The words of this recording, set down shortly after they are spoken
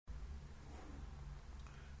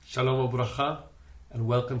Shalom Ubracha, and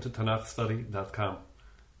welcome to TanachStudy.com.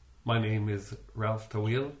 My name is Ralph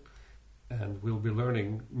Tawil, and we'll be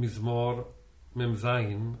learning Mizmor Mem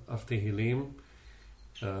Zayin of Tehillim,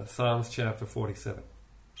 Psalms chapter 47.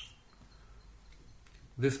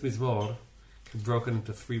 This Mizmor is broken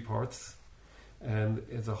into three parts, and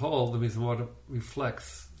as a whole, the Mizmor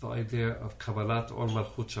reflects the idea of Kabbalat Or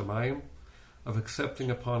Malchut Shamayim, of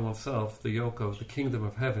accepting upon oneself the yoke of the kingdom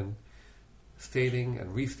of heaven, stating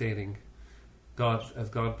and restating God as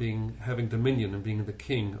God having dominion and being the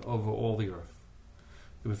king over all the earth.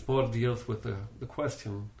 The Mizmor deals with the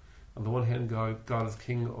question, on the one hand, God is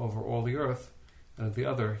king over all the earth, and on the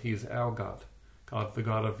other, He is our God, the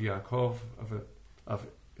God of Yaakov,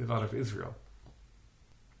 the God of Israel.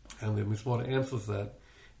 And the Mizmor answers that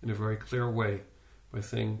in a very clear way by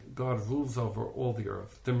saying God rules over all the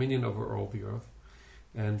earth, dominion over all the earth,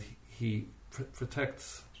 and He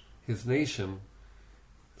protects His nation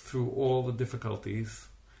through all the difficulties,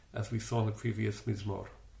 as we saw in the previous Mizmor.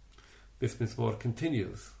 This Mizmor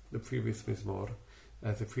continues the previous Mizmor,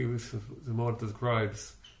 as the previous Mizmor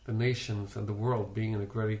describes the nations and the world being in a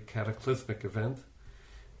very cataclysmic event,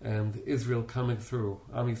 and Israel coming through,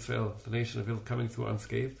 Am Yisrael, the nation of Israel, coming through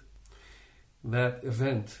unscathed. That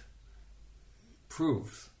event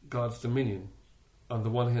proves God's dominion on the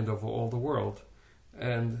one hand over all the world,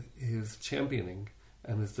 and His championing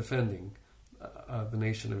and His defending the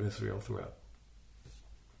nation of Israel throughout.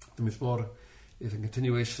 The Mizmor is a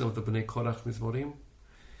continuation of the Bnei Korach Mizmorim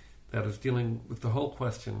that is dealing with the whole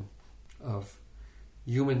question of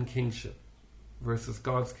human kingship versus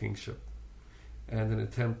God's kingship, and an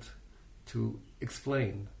attempt to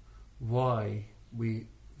explain why the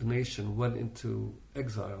nation went into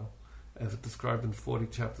exile, as it described in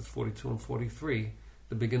chapters 42 and 43,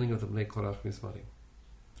 the beginning of the Bnei Korach Mizmorim.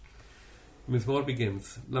 Mizmor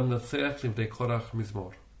begins, Lamnatseach Livnei Korach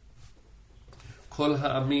Mizmor. Kol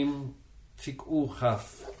ha'amim tik'u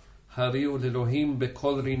chaf, hariu l'Elohim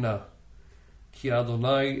bekol rina, ki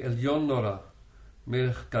Adonai elyon nora,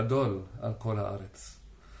 melech gadol al kol ha'aretz.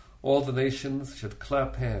 All the nations should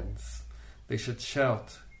clap hands. They should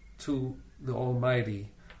shout to the Almighty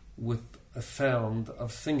with a sound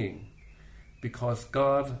of singing, because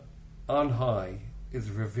God on high is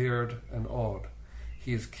revered and awed.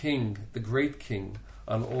 He is king, the great king,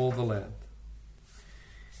 on all the land.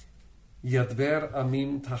 Yadber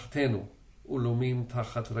amim tachtenu, ulumim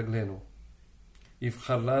tachat raglenu.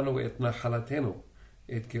 Yivchar lanu et nachalatenu,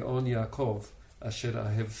 et geon Yaakov, asher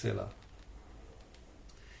ahev Selah.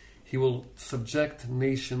 He will subject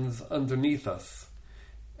nations underneath us,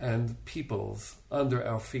 and peoples under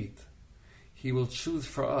our feet. He will choose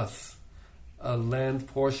for us a land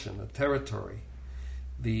portion, a territory,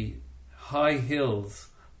 the high hills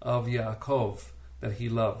of Yaakov that He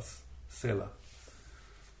loves, Selah.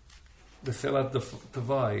 The Selah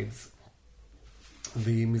defines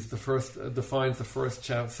the first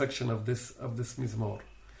section of this Mizmor,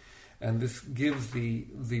 and this gives the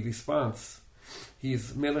response. He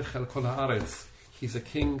is Melech al Kol Haaretz. He's a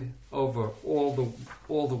king over all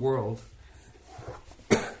the world,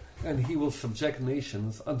 and He will subject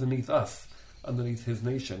nations underneath us, underneath His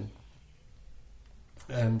nation,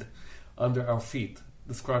 and under our feet,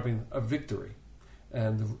 describing a victory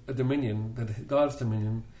and a dominion, that God's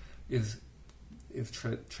dominion is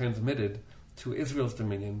transmitted to Israel's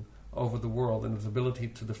dominion over the world and His ability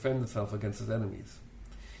to defend itself against His enemies.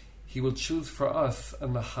 He will choose for us a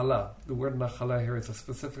nachala. The word nachala here is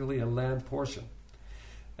specifically a land portion,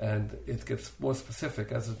 and it gets more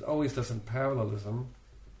specific, as it always does in parallelism.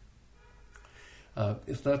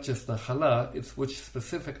 It's not just nachala, it's which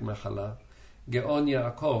specific nachala. Geon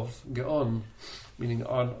Yaakov, Geon, meaning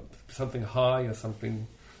on something high or something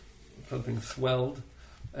swelled,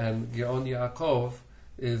 and Geon Yaakov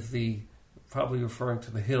is probably referring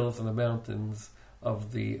to the hills and the mountains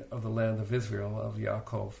of the land of Israel, of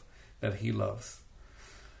Yaakov, that He loves.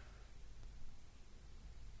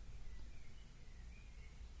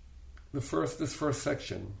 This first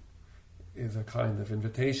section is a kind of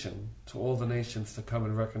invitation to all the nations to come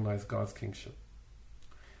and recognize God's kingship.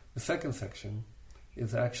 The second section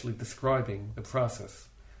is actually describing the process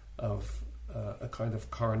of a kind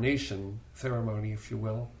of coronation ceremony, if you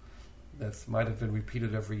will, that might have been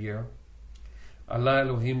repeated every year. Allah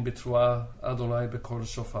Elohim b'truah Adonai b'kol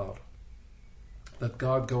shofar. That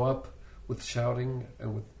God go up with shouting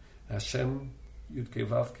and with Hashem, Yud-Kei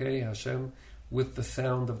Vav-Kei, Hashem, with the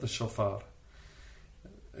sound of the shofar.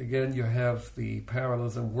 Again, you have the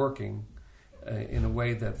parallelism working in a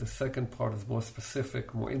way that the second part is more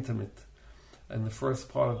specific, more intimate. And the first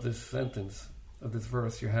part of this sentence, of this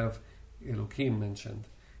verse, you have Elohim mentioned.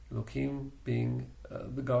 Elohim being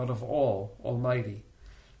the God of all, Almighty.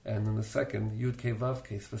 And in the second, Yud Kei Vav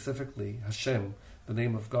Kei, specifically Hashem, the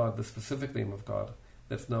name of God, the specific name of God,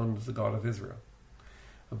 that's known as the God of Israel.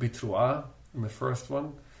 A Bitruah, in the first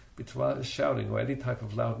one, Bitruah is shouting or any type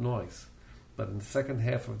of loud noise. But in the second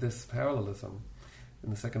half of this parallelism, in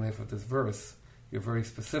the second half of this verse, you're very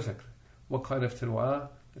specific. What kind of teruah?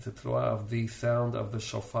 It's a teruah of the sound of the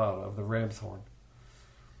shofar, of the ram's horn.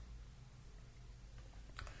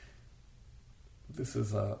 This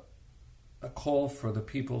is a call for the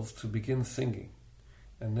peoples to begin singing.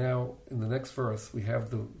 And now, in the next verse, we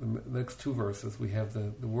have the next two verses, we have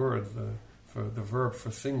the word, for the verb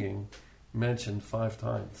for singing, mentioned 5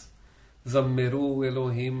 times. Zammeru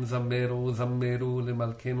Elohim, Zammeru, Zammeru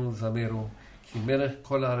Limalkenu, Zammeru, Ki Melech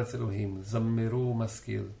Kol Haaretz Elohim, Zammeru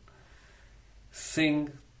Maskil.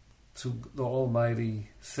 Sing to the Almighty,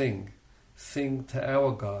 sing. Sing to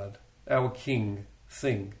our God, our King,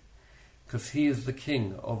 sing. Because He is the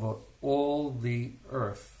King over all the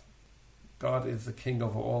earth. God is the King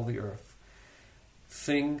over all the earth.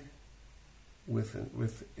 Sing with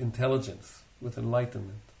intelligence, with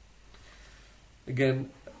enlightenment. Again,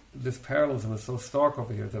 this parallelism is so stark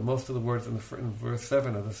over here that most of the words in verse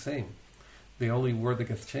 7 are the same. The only word that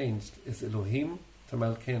gets changed is Elohim to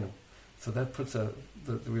Malkenu. So that puts the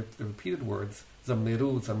repeated words,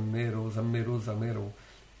 Zammeru, Zammeru, Zammeru, Zammeru,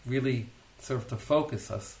 really serve to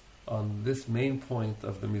focus us on this main point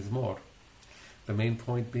of the Mizmor. The main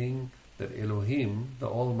point being that Elohim, the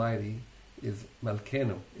Almighty, is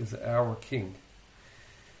Malkenu, is our King.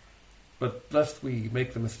 But lest we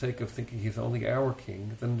make the mistake of thinking He's only our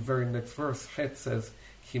King, then the very next verse, Het, says,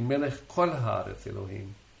 Ki Melech Kol Haaretz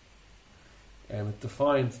Elohim. And it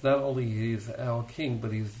defines not only He is our King,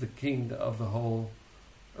 but He's the King of the whole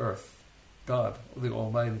earth. God, the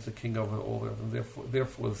Almighty, is the King over all earth. And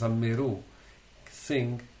therefore Zammeru,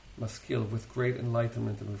 sing, maskil, with great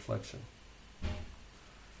enlightenment and reflection.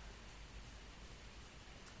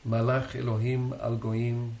 Malach Elohim al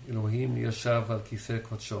Goyim, Elohim yashav al kiseh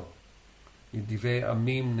kodsho. Yidivei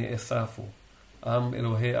amim ne'esafu, am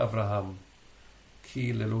Elohei Avraham,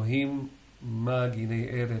 ki l'Elohim ma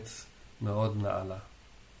ginei eretz me'od na'ala.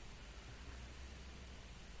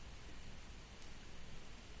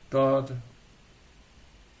 God,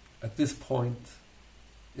 at this point,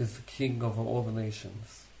 is the King over all the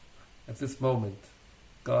nations. At this moment,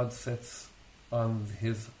 God sits on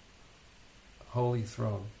His holy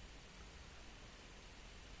throne.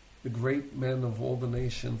 The great men of all the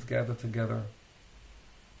nations gather together.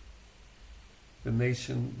 The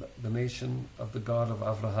nation of the God of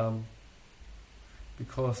Avraham,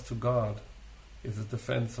 because to God is the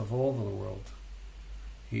defense of all the world.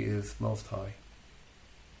 He is Most High.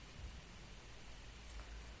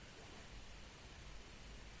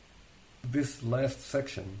 This last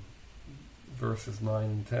section, verses 9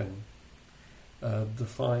 and 10,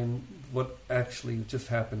 define what actually just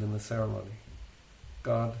happened in the ceremony.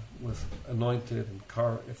 God was anointed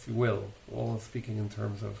and if you will, all speaking in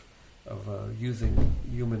terms of using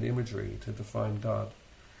human imagery to define God,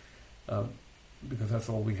 because that's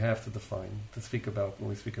all we have to speak about when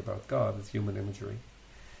we speak about God is human imagery.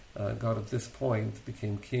 God at this point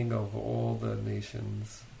became king over all the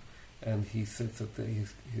nations, and He sits at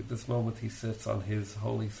this moment He sits on His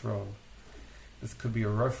holy throne. This could be a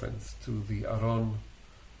reference to the Aron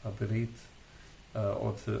HaBerit,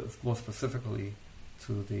 or to, more specifically,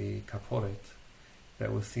 to the Kaporet,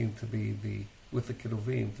 that was seen to be with the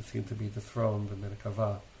Keruvim, to seem to be the throne, the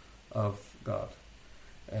Merkavah of God.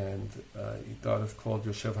 And God is called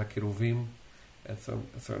Yoshev HaKeruvim at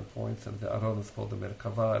certain points, and the Aron is called the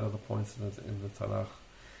Merkavah at other points in the Tanakh.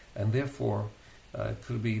 And therefore, it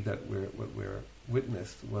could be that what we're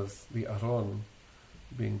witnessed was the Aron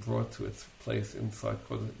being brought to its place inside,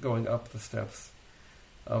 going up the steps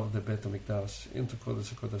of the Beit HaMikdash into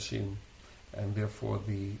Kodesh HaKodashim, and therefore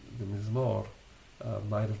the Mizmor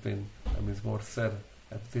might have been a Mizmor said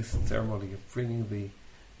at this ceremony of bringing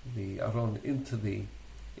the Aron into the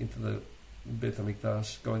Beit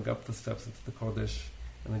HaMikdash, going up the steps into the Kodesh,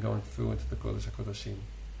 and then going through into the Kodesh HaKodashim.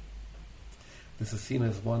 This is seen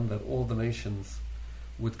as one that all the nations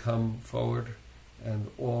would come forward, and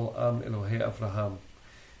all Am Elohei Avraham.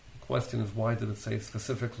 The question is, why did it say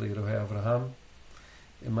specifically Elohei Avraham?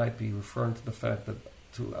 It might be referring to the fact that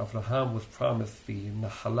to Avraham was promised the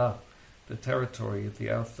Nahala, the territory at the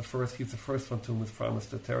he's the first one to whom was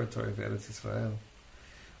promised the territory of Eretz Israel.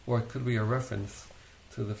 Or it could be a reference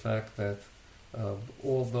to the fact that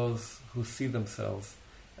all those who see themselves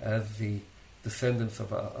as the descendants of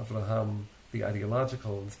Avraham, the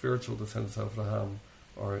ideological and spiritual descendants of Avraham,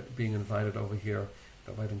 are being invited over here.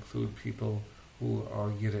 That might include people who are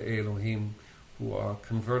Yirei Elohim, who are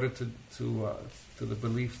converted to the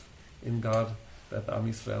belief in God that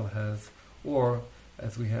Am Yisrael has, or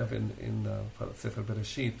as we have in Sefer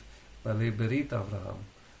Bereshit, Balei Berit Avraham,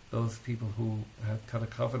 those people who had cut a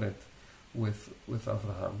covenant with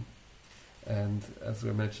Avraham, and as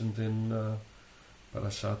we mentioned in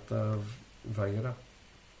Parashat Vayera,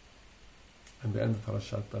 and the end of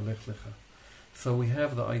Parashat Lech Lecha. So we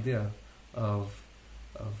have the idea of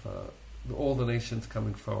all the nations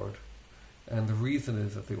coming forward, and the reason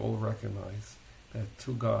is that they all recognize that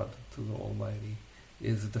to God, to the Almighty,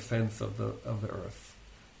 is the defense of the earth.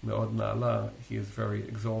 Me'od Na'ala, He is very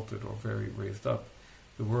exalted or very raised up.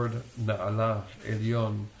 The word Na'ala,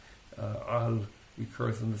 Elyon, Al,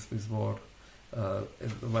 recurs in this Mizmor.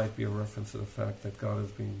 It might be a reference to the fact that God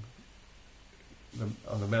is being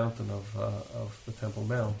on the mountain of the Temple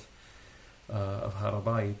Mount of Har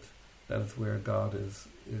HaBayit. That is where God is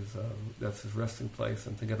that's His resting place.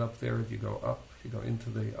 And to get up there, you go up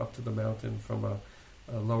to the mountain from a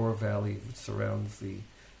lower valley which surrounds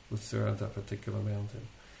that particular mountain.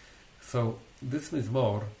 So this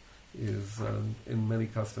Mizmor is in many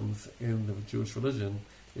customs in the Jewish religion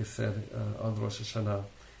is said on Rosh Hashanah,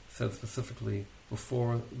 said specifically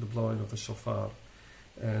before the blowing of the shofar.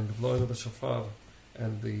 And the blowing of the shofar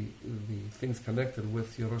and the things connected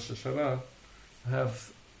with your Rosh Hashanah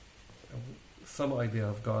have some idea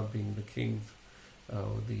of God being the king.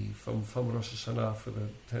 From Rosh Hashanah for the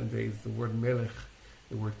 10 days, the word Melech,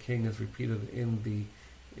 the word king, is repeated in the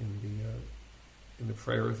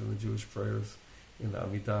prayers, in the Jewish prayers, in the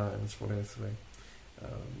Amidah and Shmoneh Esrei.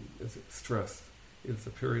 It's stressed. It's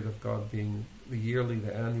a period of God being the yearly,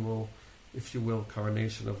 the annual, if you will,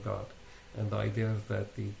 coronation of God. And the idea is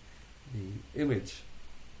that the image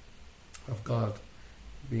of God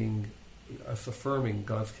being us affirming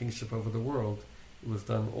God's kingship over the world, it was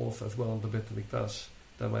done also as well in the Beit HaMikdash.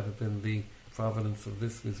 That might have been the providence of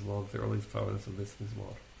this Mizmor, the earliest providence of this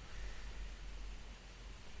Mizmor.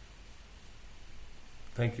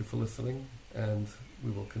 Thank you for listening, and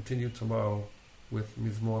we will continue tomorrow with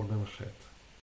Mizmor Memchet.